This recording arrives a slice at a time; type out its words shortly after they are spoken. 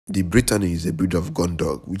The Brittany is a breed of gun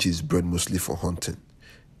dog which is bred mostly for hunting.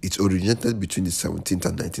 It originated between the 17th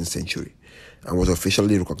and 19th century and was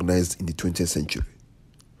officially recognized in the 20th century.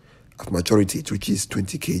 At maturity, it reaches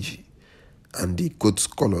 20 kg, and the coat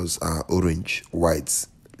colors are orange, white,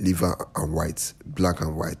 liver and white, black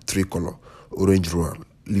and white, tricolor, orange Rouen,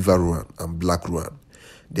 liver Rouen, and black Rouen.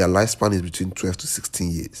 Their lifespan is between 12 to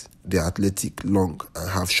 16 years. They are athletic, long, and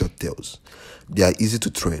have short tails. They are easy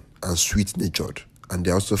to train and sweet-natured, and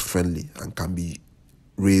they are also friendly and can be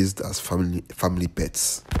raised as family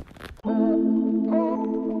pets.